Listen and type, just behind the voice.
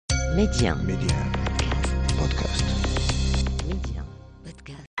ميديا بودكاست. ميديا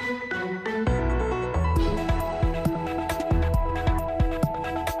بودكاست.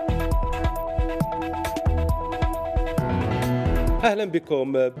 أهلا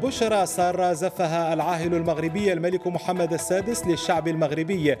بكم. بشرى سارة زفها العاهل المغربي الملك محمد السادس للشعب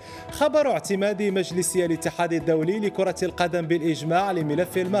المغربي. خبر اعتماد مجلس الاتحاد الدولي لكرة القدم بالإجماع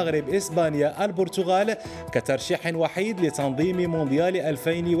لملف المغرب إسبانيا البرتغال كترشيح وحيد لتنظيم مونديال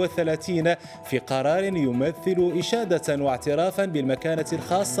 2030 في قرار يمثل إشادة واعترافا بالمكانة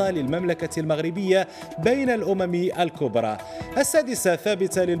الخاصة للمملكة المغربية بين الأمم الكبرى. السادسة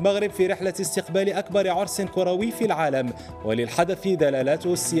ثابتة للمغرب في رحلة استقبال أكبر عرس كروي في العالم، وللحدث في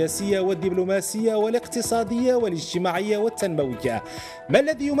دلالاته السياسية والدبلوماسية والاقتصادية والاجتماعية والتنموية. ما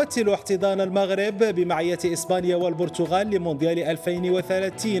الذي يمثل احتضان المغرب بمعية إسبانيا والبرتغال لمونديال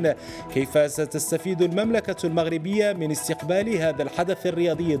 2030؟ كيف ستستفيد المملكة المغربية من استقبال هذا الحدث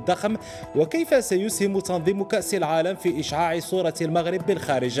الرياضي الضخم؟ وكيف سيسهم تنظيم كأس العالم في إشعاع صورة المغرب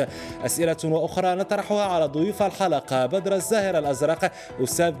بالخارج؟ أسئلة وأخرى نطرحها على ضيوف الحلقة. بدر الزاهر الأزرق،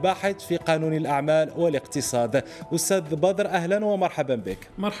 أستاذ باحث في قانون الأعمال والاقتصاد. أستاذ بدر، أهلا ومرحبا بك.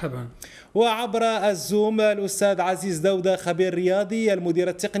 مرحبا. وعبر الزوم الأستاذ عزيز دودة، خبير رياضي، المدير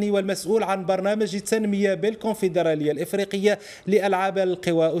التقني والمسؤول عن برنامج التنمية بالكونفدرالية الإفريقية لألعاب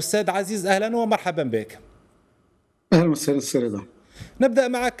القوى. أستاذ عزيز، أهلا ومرحبا بك. أهلا وسهلا سارة. نبدأ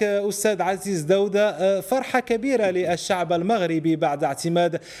معك أستاذ عزيز دودة. فرحة كبيرة للشعب المغربي بعد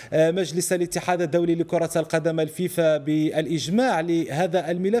اعتماد مجلس الاتحاد الدولي لكرة القدم الفيفا بالإجماع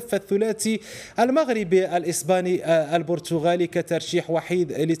لهذا الملف الثلاثي المغربي الإسباني البرتغالي كترشيح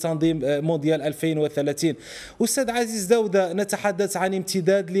وحيد لتنظيم مونديال 2030. أستاذ عزيز دودة، نتحدث عن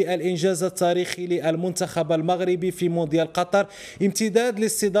امتداد للإنجاز التاريخي للمنتخب المغربي في مونديال قطر، امتداد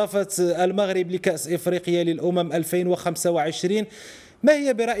لاستضافة المغرب لكأس إفريقيا للأمم 2025. ما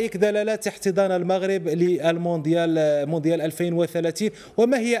هي برأيك دلالات احتضان المغرب للمونديال مونديال 2030،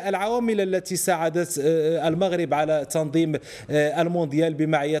 وما هي العوامل التي ساعدت المغرب على تنظيم المونديال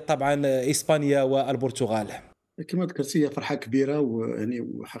بمعية طبعا إسبانيا والبرتغال؟ كما ذكرتي، هي فرحة كبيرة، ويعني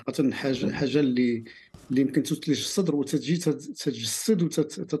وحقيقة حاجة اللي يمكن تثلج الصدر وتجي تجسد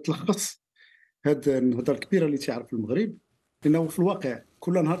وتتلخص هذه النهضة الكبيرة اللي تعرف المغرب. لأنه في الواقع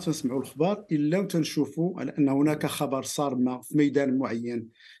كل نهار تنسمعوا الأخبار إلا وتنشوفوا على أن هناك خبر صار في ميدان معين،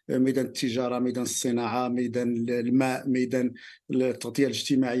 ميدان التجارة، ميدان الصناعة، ميدان الماء، ميدان التغطية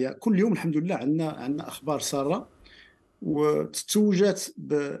الاجتماعية. كل يوم الحمد لله عندنا أخبار سارة. وتتوجات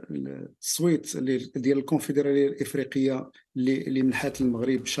بالتصويت ديال الكونفدرالية الإفريقية اللي منحت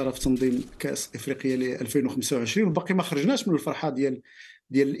المغرب شرف تنظيم كأس إفريقيا ل 2025، وباقي ما خرجناش من الفرحة ديال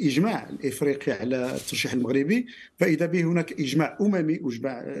الإجماع الإفريقي على الترشيح المغربي. فإذا به هناك إجماع أممي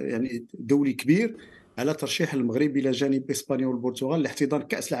وإجماع يعني دولي كبير على ترشيح المغرب إلى جانب إسبانيا والبرتغال لاحتضان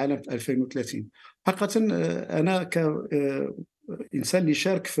كأس العالم في 2030. حقيقة أنا كإنسان اللي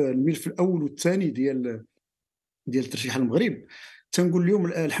شارك في الملف الأول والثاني ديال ترشيح المغرب، تنقول اليوم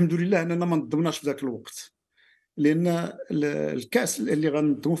الحمد لله أننا ما نضمناش في ذاك الوقت، لأن الكأس اللي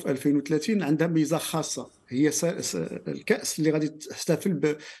غنضمو في 2030 عندها ميزة خاصة. هي الكأس اللي غادي تحتفل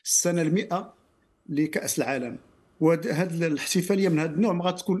بالسنة 100 لكأس العالم، وهذه الاحتفالية من هذا النوع ما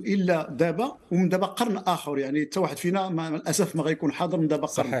غتكون إلا دابا، ومن دابا قرن آخر. يعني حتى واحد فينا مع الأسف ما غيكون حاضر من دابا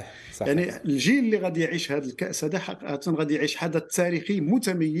قرن. صحيح. يعني الجيل اللي غادي يعيش هذا الكأس هذا حقيقة غادي يعيش حدث تاريخي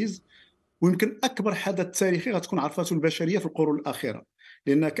متميز، ويمكن أكبر حدث تاريخي غتكون عرفته البشرية في القرون الأخيرة.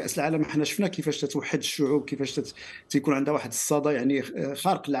 لأن كأس العالم احنا شفنا كيفاش تتوحد الشعوب، كيفاش تيكون عندها واحد الصدى يعني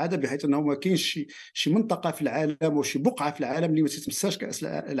خارق العادة، بحيث أنه ما كاينش شي منطقة في العالم أو شي بقعة في العالم اللي ما تتمساش كأس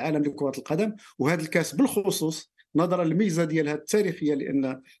العالم لكرة القدم. وهذا الكأس بالخصوص نظرا للميزة ديالها التاريخية،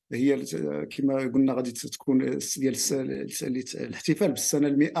 لأن هي كما قلنا غادي تكون ديال الاحتفال بالسنة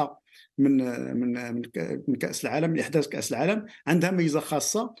 100 من كأس العالم، لإحداث كأس العالم، عندها ميزة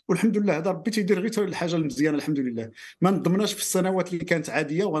خاصة. والحمد لله هذا ربي تيدير غير الحاجة المزيانة الحمد لله. ما نضمناش في السنوات اللي كانت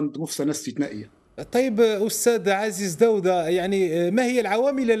عادية، وغنضمو في سنة استثنائية. طيب أستاذ عزيز دودة، يعني ما هي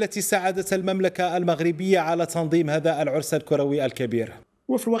العوامل التي ساعدت المملكة المغربية على تنظيم هذا العرس الكروي الكبير؟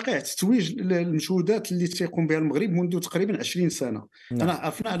 وفي الواقع تتويج المجهودات اللي تيقوم بها المغرب منذ تقريبا 20 سنة. نعم. أنا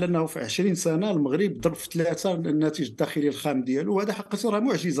عرفنا على أنه في 20 سنة المغرب ضرب في 3 الناتج الداخلي الخام ديالو، وهذا حقيقة راه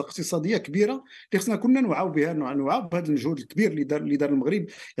معجزة اقتصادية كبيرة اللي خصنا كنا نوعاو بها، نوعاو بهذا المجهود الكبير اللي دار المغرب.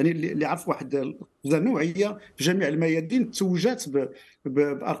 يعني اللي عرف واحد نوعية في جميع الميادين، توجات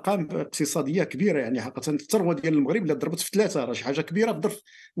بأرقام اقتصادية كبيرة. يعني حقيقة الثروة ديال المغرب اللي ضربت في 3 راه شي حاجة كبيرة بظرف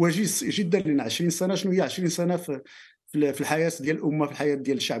وجيز جدا. لأن 20 سنة شنو هي 20 سنة في الحياة ديال الأمة، في الحياة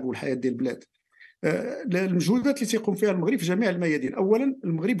ديال الشعب والحياة ديال البلاد. المجهودات اللي تيقوم فيها المغرب في جميع الميادين. أولا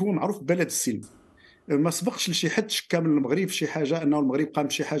المغرب هو معروف ببلد السلم، ما سبقش لشي حد شكا من المغرب في شي حاجه، انه المغرب قام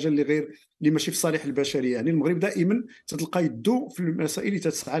بشي حاجه اللي ماشي في صالح البشريه. يعني المغرب دائما تتلقى يدو في المسائل اللي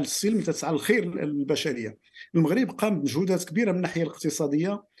تتسعى للسلم، تتسعى للخير البشريه. المغرب قام بمجهودات كبيره من الناحيه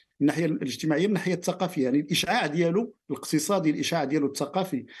الاقتصاديه، من الناحيه الاجتماعيه، من الناحيه الثقافيه. يعني الاشعاع ديالو الاقتصادي، الاشعاع ديالو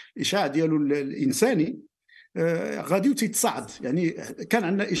الثقافي، الاشعاع ديالو الانساني غادي وتيتصاعد. يعني كان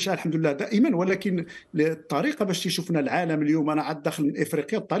عندنا اشاعه الحمد لله دائما، ولكن الطريقه باش تشوفنا العالم اليوم، انا عاد داخل من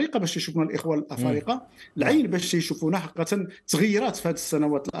افريقيا، الطريقه باش تشوفنا الاخوه الافارقه، العين باش تشوفونا حقيقه تغيرات في هذه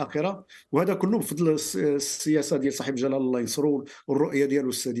السنوات الاخيره. وهذا كله بفضل السياسه ديال صاحب جلاله الله ينصرو والرؤيه ديالو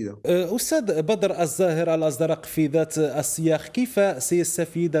السديده. أستاذ بدر الزاهر الأزرق، في ذات السياق كيف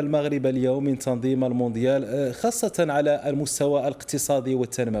سيستفيد المغرب اليوم من تنظيم المونديال خاصة على المستوى الاقتصادي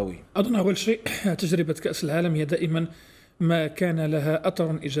والتنموي؟ أظن أول شيء تجربة كأس العالم هي دائما ما كان لها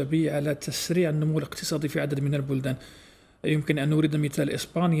أثر إيجابي على تسريع النمو الاقتصادي في عدد من البلدان. يمكن أن نورد مثال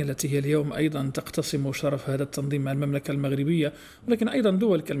إسبانيا التي هي اليوم أيضا تقتسم شرف هذا التنظيم مع المملكة المغربية، ولكن أيضا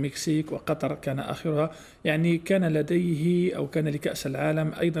دول كالمكسيك وقطر كان آخرها، يعني كان لديه أو كان لكأس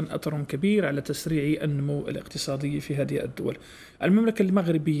العالم أيضا أثر كبير على تسريع النمو الاقتصادي في هذه الدول. المملكة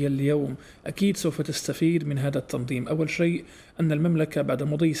المغربية اليوم أكيد سوف تستفيد من هذا التنظيم. أول شيء أن المملكة بعد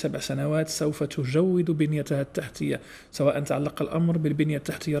مضي 7 سنوات سوف تجود بنيتها التحتية، سواء تعلق الأمر بالبنية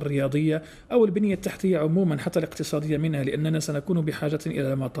التحتية الرياضية أو البنية التحتية عموما حتى الاقتصادية منها، لأننا سنكون بحاجة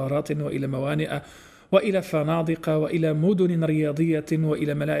إلى مطارات وإلى موانئ وإلى فنادق وإلى مدن رياضية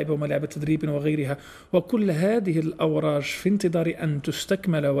وإلى ملاعب وملاعب تدريب وغيرها. وكل هذه الأوراج في انتظار أن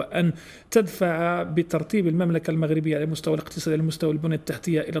تستكمل وأن تدفع بترتيب المملكة المغربية على المستوى الاقتصادي، على مستوى البنى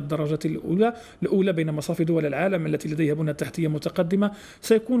التحتية إلى الدرجة الأولى بين مصاف دول العالم التي لديها بنى تحتية متقدمة.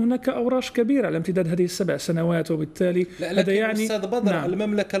 سيكون هناك أوراج كبيرة على امتداد هذه 7 سنوات، وبالتالي هذا يعني أستاذ بدر نعم.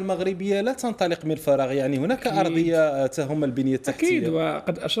 المملكة المغربية لا تنطلق من الفراغ، يعني هناك أكيد. أرضية تهم البنية التحتية. أكيد،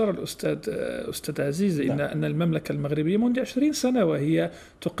 وقد أشار الأستاذ عزيز أن المملكة المغربية منذ 20 سنة وهي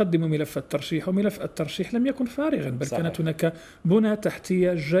تقدم ملف الترشيح، وملف الترشيح لم يكن فارغا، بل صحيح. كانت هناك بنى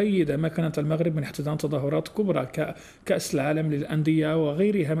تحتية جيدة. ما كانت المغرب من احتضان تظاهرات كبرى كأس العالم للأندية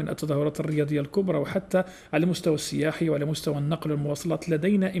وغيرها من التظاهرات الرياضية الكبرى، وحتى على المستوى السياحي وعلى مستوى النقل والمواصلات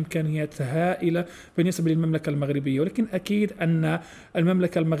لدينا إمكانيات هائلة بالنسبة للمملكة المغربية. ولكن أكيد أن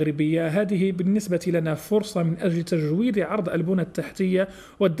المملكة المغربية هذه بالنسبة لنا فرصة من أجل تجويد عرض البنى التحتية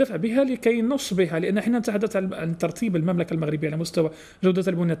والدفع بها لكي نصبح، لأن احنا نتحدث عن ترتيب المملكة المغربية على مستوى جودة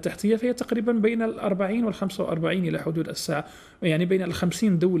البنية التحتية، فهي تقريبا بين 40 و 45 إلى حدود الساعة، يعني بين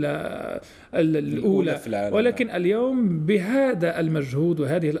 50 دولة الأولى في العالم. ولكن اليوم بهذا المجهود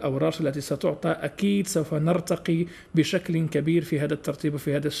وهذه الأوراق التي ستعطى أكيد سوف نرتقي بشكل كبير في هذا الترتيب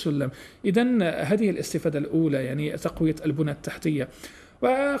وفي هذا السلم. إذن هذه الاستفادة الأولى، يعني تقوية البنى التحتية.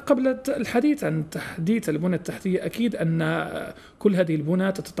 وقبل الحديث عن تحديث البنى التحتية، أكيد أن كل هذه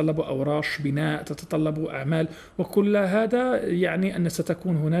البنى تتطلب أوراش بناء، تتطلب أعمال، وكل هذا يعني أن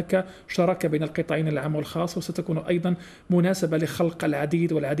ستكون هناك شراكة بين القطاعين العام والخاص، وستكون أيضا مناسبة لخلق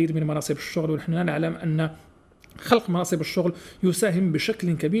العديد والعديد من مناصب الشغل. ونحن نعلم أن خلق مناصب الشغل يساهم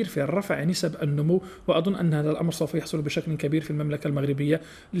بشكل كبير في رفع نسب النمو، وأظن أن هذا الأمر سوف يحصل بشكل كبير في المملكة المغربية،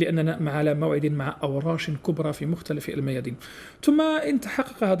 لأننا على موعد مع أوراش كبرى في مختلف الميادين. ثم إن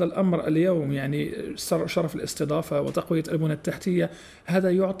تحقق هذا الأمر اليوم، يعني شرف الاستضافة وتقوية البنى التحتية،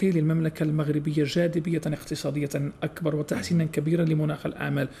 هذا يعطي للمملكة المغربية جاذبية اقتصادية أكبر وتحسينا كبيرا لمناخ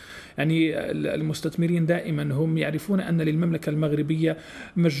الأعمال. يعني المستثمرين دائما هم يعرفون أن للمملكة المغربية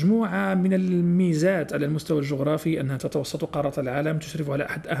مجموعة من الميزات على المستوى الجغرافي، أنها تتوسط قارة العالم، تشرف على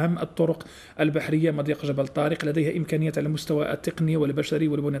أحد أهم الطرق البحرية مضيق جبل طارق، لديها إمكانيات على المستوى التقني والبشري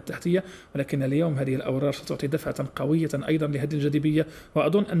والبنى التحتية. ولكن اليوم هذه الأوراق ستعطي دفعة قوية أيضا لهذه الجاذبية،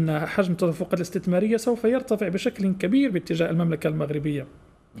 وأظن أن حجم التدفقات الاستثمارية سوف يرتفع بشكل كبير باتجاه المملكة المغربية.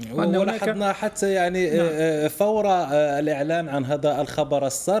 ولاحظنا حتى يعني فور الإعلان عن هذا الخبر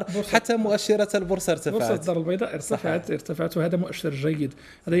السار حتى مؤشرات البورصة ارتفعت، بورصة الدار البيضاء ارتفعت، وهذا مؤشر جيد.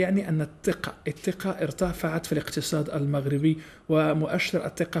 هذا يعني أن الثقة ارتفعت في الاقتصاد المغربي، ومؤشر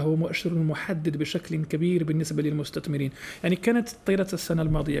الثقة هو مؤشر محدد بشكل كبير بالنسبة للمستثمرين. يعني كانت طيلة السنة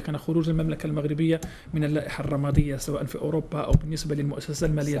الماضية كان خروج المملكة المغربية من اللائحة الرمادية سواء في أوروبا أو بالنسبة للمؤسسة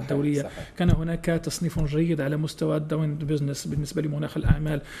المالية الدولية. كان هناك تصنيف جيد على مستوى الدوين بيزنس بالنسبة لمناخ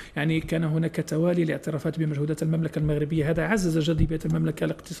الأعمال، يعني كان هناك توالي لاعترافات بمجهودات المملكة المغربية. هذا عزز جاذبية المملكة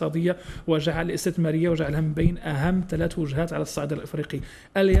الاقتصادية وجعل الاستثمارية وجعلها من بين أهم 3 وجهات على الصعيد الأفريقي.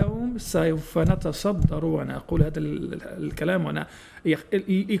 اليوم سوف نتصدر، وأنا أقول هذا الكلام وأنا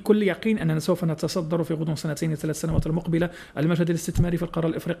كل يقين أننا سوف نتصدر في غضون 2 3 سنوات المقبلة المشهد الاستثماري في القارة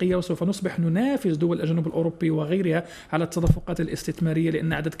الأفريقية، وسوف نصبح ننافس دول الجنوب الأوروبي وغيرها على التدفقات الاستثمارية،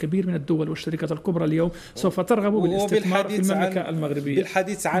 لأن عدد كبير من الدول والشركات الكبرى اليوم سوف ترغب بالاستثمار في المملكة المغربية.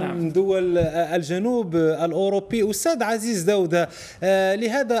 الحديث عن دول الجنوب الأوروبي. أستاذ عزيز داودة،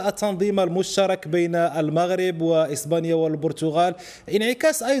 لهذا التنظيم المشترك بين المغرب وإسبانيا والبرتغال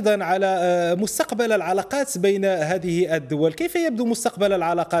انعكاس أيضا على مستقبل العلاقات بين هذه الدول. كيف يبدو مستقبل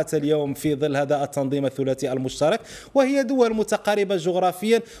العلاقات اليوم في ظل هذا التنظيم الثلاثي المشترك، وهي دول متقاربة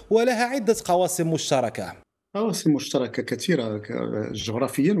جغرافيا ولها عدة قواسم مشتركة؟ قواسم مشتركة كثيرة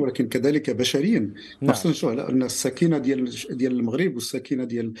جغرافيا ولكن كذلك بشريا. خاصة على أن السكينة ديال المغرب والسكينة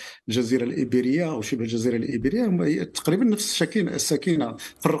ديال الجزيرة الإيبيرية أو شبه الجزيرة الإيبيرية تقريبا نفس السكينة.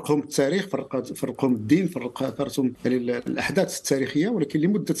 فرقهم التاريخ، فرقهم الدين، فرقهم يعني الأحداث التاريخية، ولكن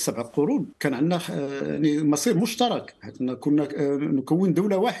لمدة 7 قرون كان عندنا يعني مصير مشترك، حيث كنا نكون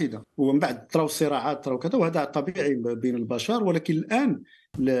دولة واحدة، ومن بعد طراو صراعات طراو كذا، وهذا طبيعي بين البشر. ولكن الآن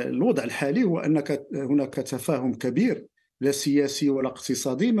الوضع الحالي هو أن هناك تفاهم كبير لا سياسي ولا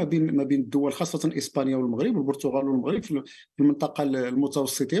اقتصادي ما بين الدول، خاصة إسبانيا والمغرب والبرتغال والمغرب في المنطقة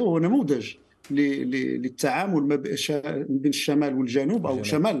المتوسطية، وهو نموذج للتعامل ما بين الشمال والجنوب، أو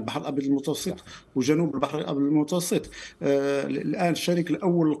شمال البحر الأبيض المتوسط وجنوب البحر الأبيض المتوسط. الآن الشريك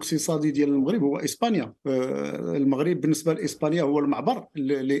الأول الاقتصادي ديال المغرب هو إسبانيا. المغرب بالنسبة لإسبانيا هو المعبر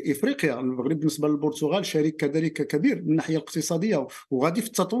لإفريقيا. المغرب بالنسبة للبرتغال شريك كذلك كبير من الناحية الاقتصادية وغادي في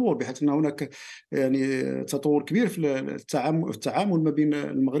التطور، بحيث أن هناك يعني تطور كبير في التعامل ما بين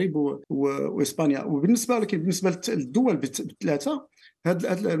المغرب وإسبانيا. بالنسبة للدول بالثلاثة،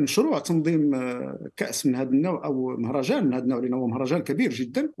 هذا المشروع تنظيم كأس من هذا النوع أو مهرجان من هذا النوع، لأنه مهرجان كبير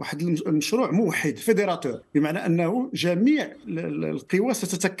جدا، واحد المشروع موحد فيدراتور، بمعنى أنه جميع القوى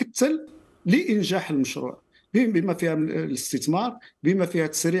ستتكتل لإنجاح المشروع، بما فيها الاستثمار، بما فيها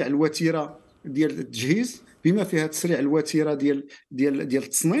تسريع الوتيرة ديال التجهيز، بما فيها تسريع الوتيرة ديال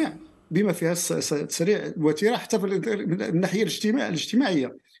التصنيع، بما فيها تسريع الوتيرة حتى من الناحية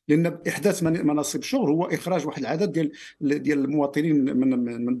الاجتماعية، لأن إحداث مناصب شغل هو إخراج واحد العدد ديال المواطنين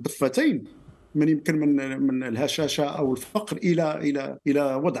من الضفتين، من يمكن من الهشاشة أو الفقر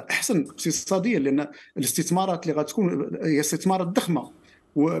إلى وضع أحسن اقتصاديا، لأن الاستثمارات اللي غتكون هي استثمارات ضخمة.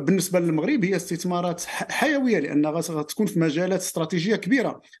 وبالنسبة للمغرب هي استثمارات حيوية، لأنها غتكون في مجالات استراتيجية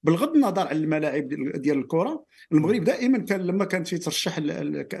كبيرة. بالغض النظر عن الملاعب ديال الكرة، المغرب دائما لما كان يترشح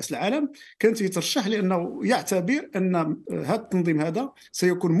لكأس العالم كان يترشح لأنه يعتبر أن هذا التنظيم هذا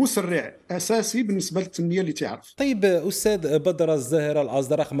سيكون مسرع أساسي بالنسبة للتنمية اللي تعرف. طيب أستاذ بدر الزاهر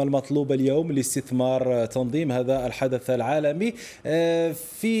الأزرق، ما المطلوب اليوم لاستثمار تنظيم هذا الحدث العالمي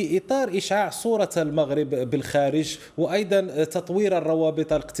في إطار إشعاع صورة المغرب بالخارج، وأيضا تطوير الروابط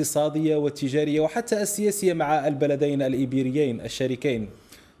الاقتصادية والتجارية وحتى السياسية مع البلدين الإيبيريين الشريكين؟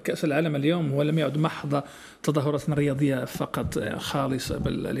 كأس العالم اليوم هو لم يعد محض تظاهرات رياضية فقط خالصة،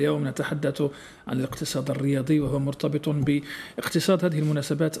 بل اليوم نتحدث عن الاقتصاد الرياضي، وهو مرتبط باقتصاد هذه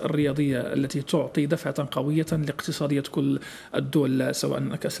المناسبات الرياضية التي تعطي دفعة قوية لاقتصادية كل الدول،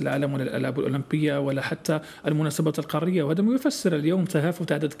 سواء كأس العالم ولا الألعاب الأولمبية ولا حتى المناسبات القارية. وهذا ما يفسر اليوم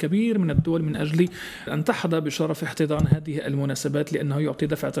تهافت عدد كبير من الدول من أجل أن تحظى بشرف احتضان هذه المناسبات، لأنه يعطي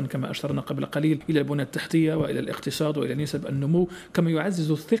دفعة كما أشرنا قبل قليل إلى البنى التحتية وإلى الاقتصاد وإلى نسب النمو، كما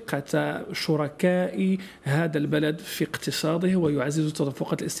يعزز ثقة شركاء هذا البلد في اقتصاده ويعزز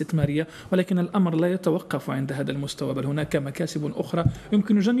التدفقات الاستثمارية. ولكن الأمر لا يتوقف عند هذا المستوى، بل هناك مكاسب أخرى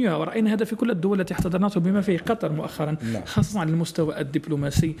يمكن جنيها، ورأينا هذا في كل الدول التي احتضنته بما فيه قطر مؤخرا، خاصة على المستوى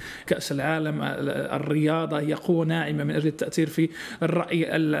الدبلوماسي. كأس العالم الرياضة هي قوة ناعمة من أجل التأثير في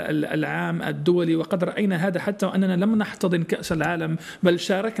الرأي العام الدولي، وقد رأينا هذا حتى أننا لم نحتضن كأس العالم، بل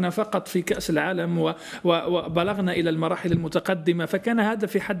شاركنا فقط في كأس العالم وبلغنا إلى المراحل المتقدمة، فكان هذا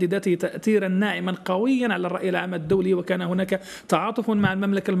في حد ذاته تأثيرا ناعما قويا على الرأي العام الدولي. وكان هناك تعاطف مع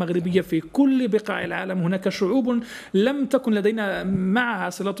المملكة المغربية في كل بقاع العالم. هناك شعوب لم تكن لدينا معها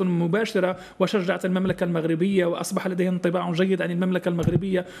صلة مباشرة وشجعت المملكة المغربية، وأصبح لديها انطباع جيد عن المملكة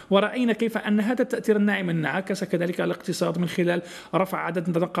المغربية، ورأينا كيف أن هذا التأثير الناعم انعكس كذلك على الاقتصاد من خلال رفع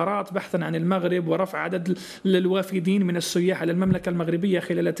عدد النقرات بحثا عن المغرب، ورفع عدد الوافدين من السياح على المملكة المغربية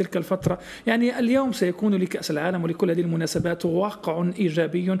خلال تلك الفترة. يعني اليوم سيكون لكأس العالم ولكل هذه المناسبات واقع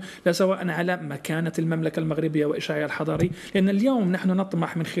إيجابي، لا سواء على مكانة المملكة المغربية وإشعاعها الحضاري، لأن اليوم نحن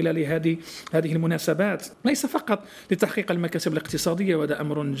نطمح من خلال هذه المناسبات ليس فقط لتحقيق المكاسب الاقتصادية، وهذا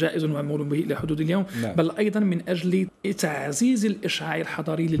أمر جائز ومعمول به إلى حدود اليوم، بل أيضا من أجل تعزيز الإشعاع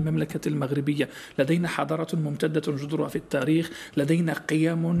الحضاري للمملكة المغربية. لدينا حضارة ممتدة جذورها في التاريخ، لدينا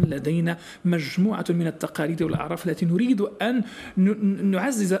قيم، لدينا مجموعة من التقاليد والأعراف التي نريد أن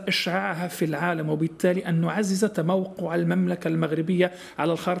نعزز إشعاعها في العالم، وبالتالي أن نعزز تموقع المملكة المغربية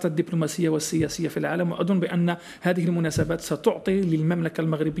على الخارطة الدبلوماسية والسياسية في العالم. وأظن بأن هذه المناسبات ستعطي للمملكة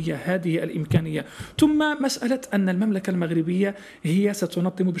المغربية هذه الإمكانية. ثم مسألة أن المملكة المغربية هي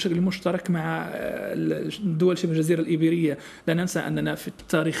ستنظم بشكل مشترك مع الدول شبه الجزيرة الإيبيرية. لا ننسى أننا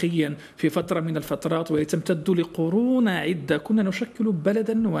تاريخيا في فترة من الفترات وتمتد لقرون عدة كنا نشكل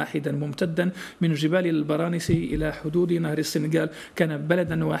بلدا واحدا ممتدا من جبال البرانس إلى حدود نهر السنغال، كان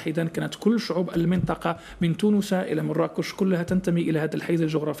بلدا واحدا، كانت كل شعوب المنطقة من تونس إلى مراكش كلها تنتمي إلى هذا الحيز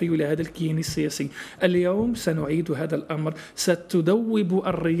الجغرافي وإلى هذا الكيان السياسي. اليوم سنعيد هذا الأمر، ستدوب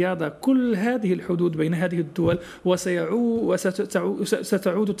الرياضة كل هذه الحدود بين هذه الدول،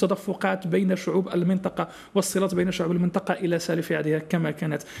 وستعود التدفقات بين شعوب المنطقة والصلات بين شعوب المنطقة إلى سالف عهدها كما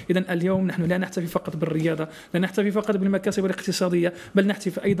كانت. إذن اليوم نحن لا نحتفي فقط بالرياضة، لا نحتفي فقط بالمكاسب الاقتصادية، بل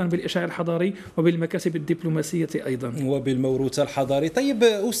نحتفي أيضا بالإشعاع الحضاري وبالمكاسب الدبلوماسية أيضا وبالموروث الحضاري. طيب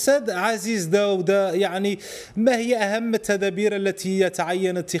أستاذ عزيز داودة، يعني ما هي أهم التدابير التي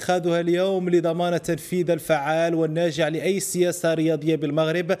يتعين اتخاذها اليوم لضمان التنفيذ الفعال والناجع لأي سياسة رياضية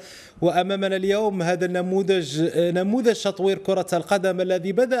بالمغرب؟ وأمامنا اليوم هذا نموذج تطوير كرة القدم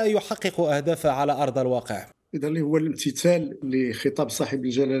الذي بدأ يحقق أهدافه على أرض الواقع. إذا اللي هو الامتثال لخطاب صاحب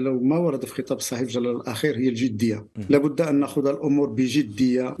الجلالة وما ورد في خطاب صاحب الجلالة الأخير هي الجدية. لابد أن نأخذ الأمور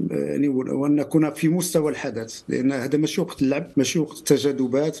بجدية، يعني وأن نكون في مستوى الحدث، لأن هذا ماشي وقت اللعب، ماشي وقت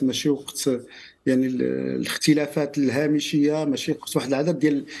التجاذبات، ماشي وقت يعني الاختلافات الهامشية، ماشي وقت واحد العدد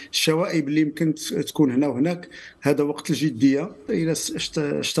ديال الشوائب اللي يمكن تكون هنا وهناك. هذا وقت الجدية. إذا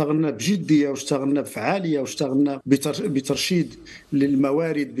اشتغلنا بجدية واشتغلنا بفعالية واشتغلنا بترشيد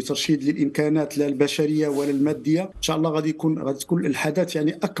للموارد، بترشيد للإمكانات لا البشرية ولا المادية، إن شاء الله غادي تكون الحدث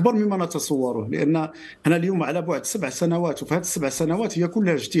يعني أكبر مما نتصوره. لأن أنا اليوم على بعد 7 سنوات، وفي هذه 7 سنوات هي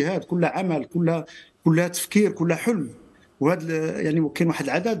كلها اجتهاد، كلها عمل، كلها تفكير، كلها حلم. وهذا يعني كاين واحد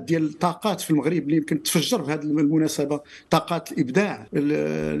العدد ديال الطاقات في المغرب اللي يمكن تفجر بهذه المناسبه، طاقات الابداع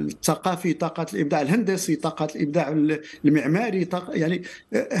الثقافي، طاقات الابداع الهندسي، طاقات الابداع المعماري، يعني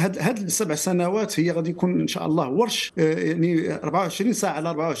هاد 7 سنوات هي غادي يكون ان شاء الله ورش، يعني 24 ساعه على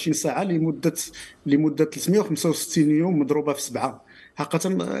 24 ساعه لمده 365 يوم مضروبه في 7.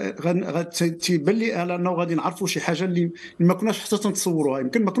 حقيقه تيبان لي انه غادي نعرفوا شي حاجه اللي ما كناش حتى تنتصوروها.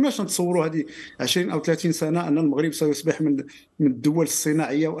 يمكن ما كناش نتصوروا هذه 20 او 30 سنه ان المغرب سيصبح من الدول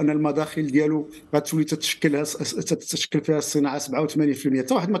الصناعيه، وان المداخل ديالو غتولي تتشكل فيها الصناعه 87%.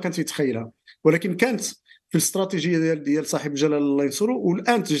 حتى واحد ما كان يتخيلها، ولكن كانت في الاستراتيجيه ديال صاحب الجلاله الله ينصرو،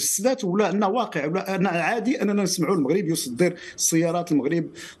 والان تجسدات ولا انه واقع، ولا أن عادي اننا نسمعوا المغرب يصدر السيارات، المغرب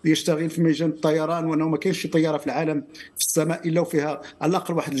يشتغل في ميدان الطيران، وانه ما كاينش شي طياره في العالم في السماء الا وفيها على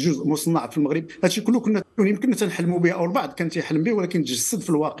الاقل واحد الجزء مصنع في المغرب. هادشي كله كنا يمكن تنحلموا به، او البعض كان تيحلم به، ولكن تجسد في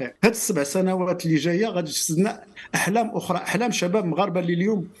الواقع. هاد 7 سنوات اللي جايه غادي تجسدنا احلام اخرى، احلام شباب مغاربه اللي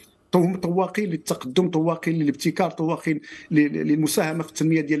اليوم طواقين للتقدم، طواقين للابتكار، طواقين للمساهمه في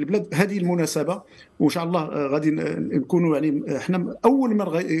التنميه ديال البلاد. هذه المناسبه وان شاء الله غادي نكونوا يعني احنا اول من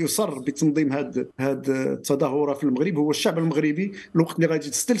يصر بتنظيم هاد التظاهره في المغرب هو الشعب المغربي. الوقت اللي غادي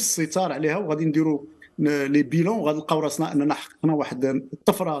تستل الستار عليها وغادي نديروا لي بيلون، وغادي نلقاو راسنا اننا حققنا واحد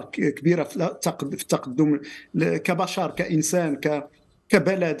الطفره كبيره في التقدم كبشر، كانسان،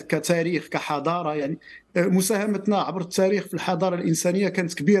 كبلد، كتاريخ، كحضاره. يعني مساهمتنا عبر التاريخ في الحضاره الانسانيه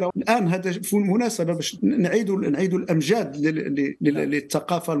كانت كبيره. الان هذا في مناسبه باش نعيدوا الامجاد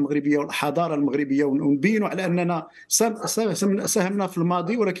للثقافه المغربيه والحضاره المغربيه، ونبينوا على اننا ساهمنا في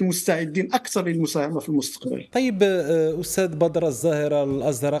الماضي ولكن مستعدين اكثر للمساهمه في المستقبل. طيب استاذ بدر الزاهر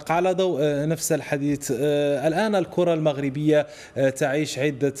الازرق، على ضوء نفس الحديث، الان الكره المغربيه تعيش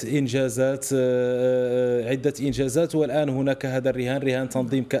عده انجازات، والان هناك هذا رهان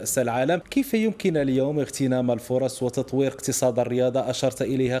تنظيم كاس العالم. كيف يمكن اليوم اغتنام الفرص وتطوير اقتصاد الرياضة أشرت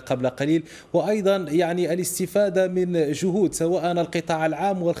إليها قبل قليل، وأيضا يعني الاستفادة من جهود سواء القطاع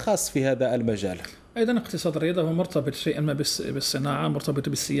العام والخاص في هذا المجال؟ أيضا اقتصاد الرياضة هو مرتبط شيئا ما بالصناعة، مرتبط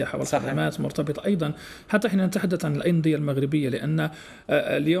بالسياحة والخدمات، مرتبط أيضا حتى حين نتحدث عن الأندية المغربية، لأن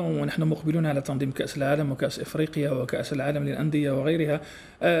اليوم ونحن مقبلون على تنظيم كأس العالم وكأس إفريقيا وكأس العالم للأندية وغيرها،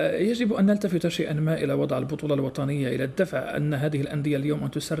 يجب أن نلتفت شيئا ما إلى وضع البطولة الوطنية، إلى الدفع أن هذه الأندية اليوم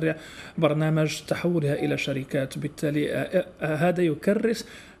أن تسرع برنامج تحولها إلى شركات. بالتالي هذا يكرس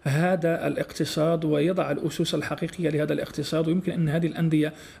هذا الاقتصاد ويضع الأسس الحقيقية لهذا الاقتصاد، ويمكن أن هذه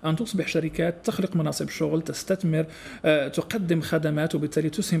الأندية أن تصبح شركات تخلق مناصب شغل، تستثمر، تقدم خدمات، وبالتالي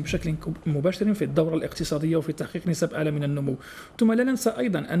تسهم بشكل مباشر في الدورة الاقتصادية وفي تحقيق نسب أعلى من النمو. ثم لا ننسى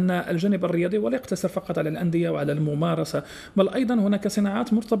أيضا أن الجانب الرياضي ولا يقتصر فقط على الأندية وعلى الممارسة، بل أيضا هناك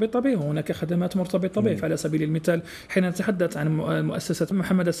صناعات مرتبطة به، هناك خدمات مرتبطة به. فعلى سبيل المثال حين نتحدث عن مؤسسة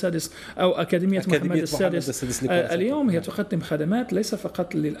محمد السادس أو أكاديمية محمد السادس، اليوم هي تقدم خدمات ليس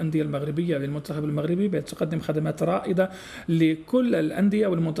فقط للأندية المغربية للمنتخب المغربي بأن تقدم خدمات رائدة لكل الأندية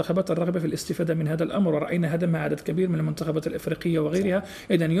والمنتخبات الراغبة في الاستفادة من هذا الأمر، ورأينا هذا مع عدد كبير من المنتخبات الإفريقية وغيرها.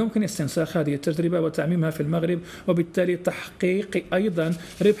 إذن يمكن استنساخ هذه التجربة وتعميمها في المغرب، وبالتالي تحقيق أيضا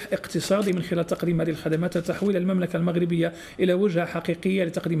ربح اقتصادي من خلال تقديم هذه الخدمات، وتحويل المملكة المغربية إلى وجهة حقيقية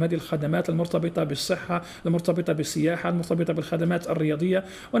لتقديم هذه الخدمات المرتبطة بالصحة، المرتبطة بالسياحة، المرتبطة بالخدمات الرياضية.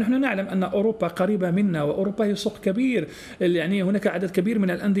 ونحن نعلم أن أوروبا قريبة منا، وأوروبا هي سوق كبير، يعني هناك عدد كبير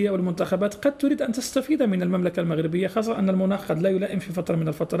من الأندية والمنتخبات قد تريد أن تستفيد من المملكة المغربية، خاصة أن المناخ قد لا يلائم في فترة من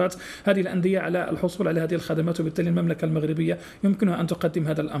الفترات هذه الأندية على الحصول على هذه الخدمات، وبالتالي المملكة المغربية يمكنها أن تقدم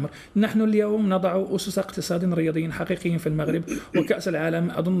هذا الأمر. نحن اليوم نضع أسس اقتصاد رياضي حقيقي في المغرب، وكأس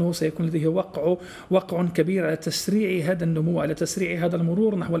العالم أظنه سيكون لديه وقع كبير على تسريع هذا النمو، على تسريع هذا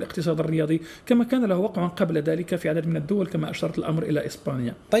المرور نحو الاقتصاد الرياضي، كما كان له وقع قبل ذلك في عدد من الدول، كما أشرت الأمر إلى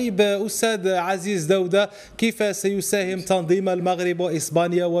إسبانيا. طيب أستاذ عزيز دودة، كيف سيساهم تنظيم المغرب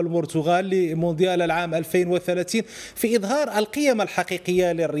وإسبانيا والبرتغال لمونديال العام 2030 في إظهار القيم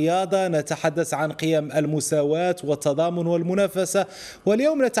الحقيقية للرياضة؟ نتحدث عن قيم المساواة والتضامن والمنافسة،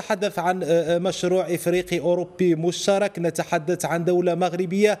 واليوم نتحدث عن مشروع إفريقي أوروبي مشترك، نتحدث عن دولة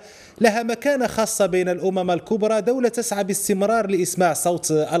مغربية لها مكانة خاصة بين الأمم الكبرى، دولة تسعى باستمرار لإسماع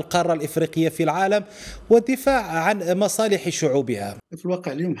صوت القارة الإفريقية في العالم والدفاع عن مصالح شعوبها. في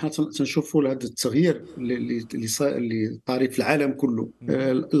الواقع اليوم حنا تنشوفوا هذا التغيير اللي طاري في العالم كله.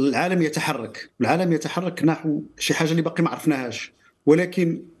 العالم يتحرك نحو شي حاجة اللي باقي ما عرفناهاش،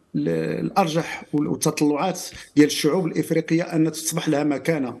 ولكن الأرجح والتطلعات ديال الشعوب الإفريقية أن تصبح لها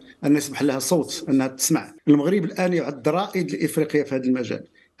مكانة، أن يصبح لها صوت، أنها تسمع. المغرب الآن يعد رائد لإفريقيا في هذا المجال.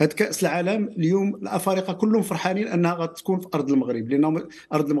 هاد كأس العالم اليوم الأفارقة كلهم فرحانين أنها غتكون في أرض المغرب، لأن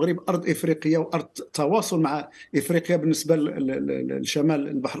أرض المغرب أرض إفريقيا وأرض تواصل مع إفريقيا بالنسبة للشمال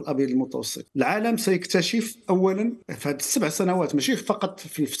البحر الأبيض المتوسط. العالم سيكتشف أولا في هذه ال7 سنوات، ماشي فقط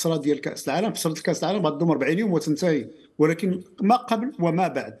في الفترة ديال كأس العالم، فترة كأس العالم غتدوم 40 يوم وتنتهي، ولكن ما قبل وما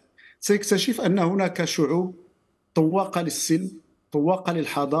بعد سيكتشف أن هناك شعوب طواقة للسلم، طواقة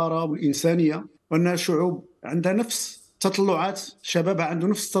للحضارة والإنسانية، وأنها شعوب عندها نفس تطلعات، شبابها عنده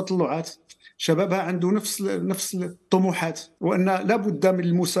نفس التطلعات، شبابها عنده نفس الطموحات، وأن لا بد من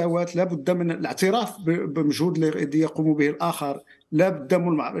المساواة، لا بد من الاعتراف بمجهود الذي يقوم به الآخر، لا بد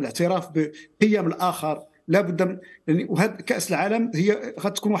من الاعتراف بقيم الآخر، لا بد من يعني. وهذا كأس العالم هي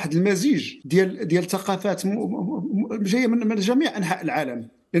غتكون واحد المزيج ديال ثقافات جايه من جميع أنحاء العالم،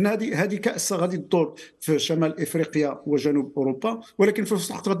 لأن هذه كأس غادي تدور في شمال إفريقيا وجنوب أوروبا، ولكن في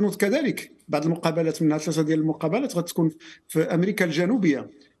نفس الوقت غتنوض كذلك بعض المقابلات، منها 3 ديال المقابلات غتكون في أمريكا الجنوبية،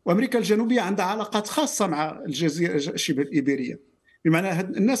 وأمريكا الجنوبية عندها علاقات خاصة مع الجزيرة شبه الإيبيرية، بمعنى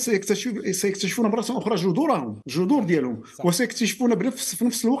هاد الناس سيكتشفون مرة أخرى جذور ديالهم، وسيكتشفون في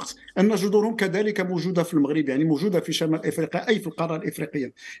نفس الوقت أن جذورهم كذلك موجودة في المغرب، يعني موجودة في شمال إفريقيا أي في القارة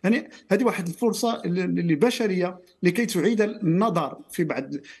الإفريقية. يعني هذه واحد الفرصة للبشرية لكي تعيد النظر في بعض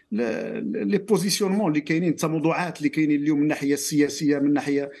لي بوزيسيونمون اللي كاينين، التموضعات اللي كاينين اليوم من الناحية السياسية، من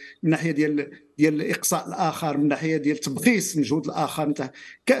ناحية ديال إقصاء الآخر، من ناحية ديال تبخيس مجهود الآخر.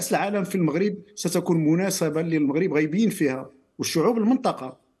 كأس العالم في المغرب ستكون مناسبة للمغرب غايبين فيها، والشعوب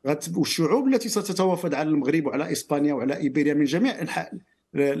المنطقة والشعوب التي ستتوافد على المغرب وعلى إسبانيا وعلى إيبيريا من جميع أنحاء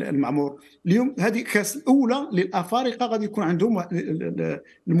المعمور. اليوم هذه كأس الأولى للأفارقة غادي يكون عندهم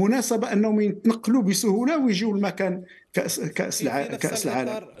المناسبة أنهم يتنقلوا بسهولة ويجيوا المكان كأس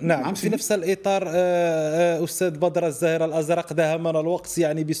العالم. نعم، في نفس الإطار أستاذ بدر الزاهر الأزرق، داهمنا الوقت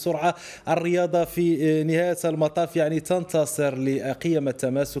يعني بسرعة. الرياضة في نهاية المطاف يعني تنتصر لقيم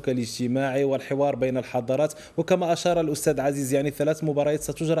التماسك الاجتماعي والحوار بين الحضارات، وكما أشار الأستاذ عزيز يعني 3 مباريات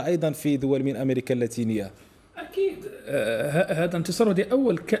ستجرى أيضا في دول من أمريكا اللاتينية. أكيد هذا انتصار، ودي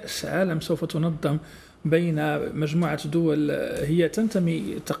أول كأس عالم سوف تنظم بين مجموعة دول هي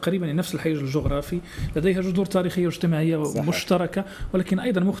تنتمي تقريبا لنفس الحيز الجغرافي، لديها جذور تاريخية واجتماعية مشتركة، ولكن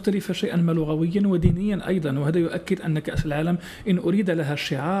أيضا مختلفة شيئا ما لغويا ودينيا أيضا. وهذا يؤكد أن كأس العالم إن أريد لها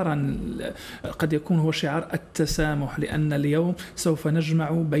شعارا قد يكون هو شعار التسامح، لأن اليوم سوف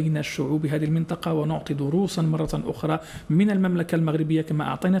نجمع بين الشعوب هذه المنطقة ونعطي دروسا مرة أخرى من المملكة المغربية كما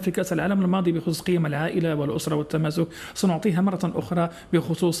أعطينا في كأس العالم الماضي بخصوص قيم العائلة والأسرة والتماسك، سنعطيها مرة أخرى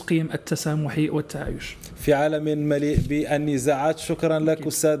بخصوص قيم التسامح والتعايش في عالم مليء بالنزاعات. شكرا لك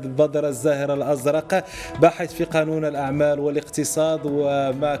أستاذ بدر الزاهر الأزرق، باحث في قانون الأعمال والاقتصاد،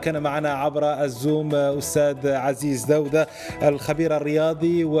 وما كان معنا عبر الزوم أستاذ عزيز دودة الخبير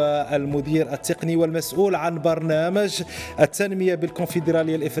الرياضي والمدير التقني والمسؤول عن برنامج التنمية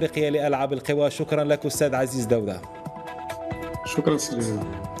بالكونفدرالية الإفريقية لألعاب القوى. شكرا لك أستاذ عزيز دودة.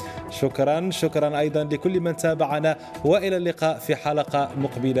 شكرا أيضا لكل من تابعنا، وإلى اللقاء في حلقة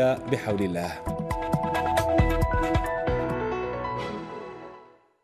مقبلة بحول الله.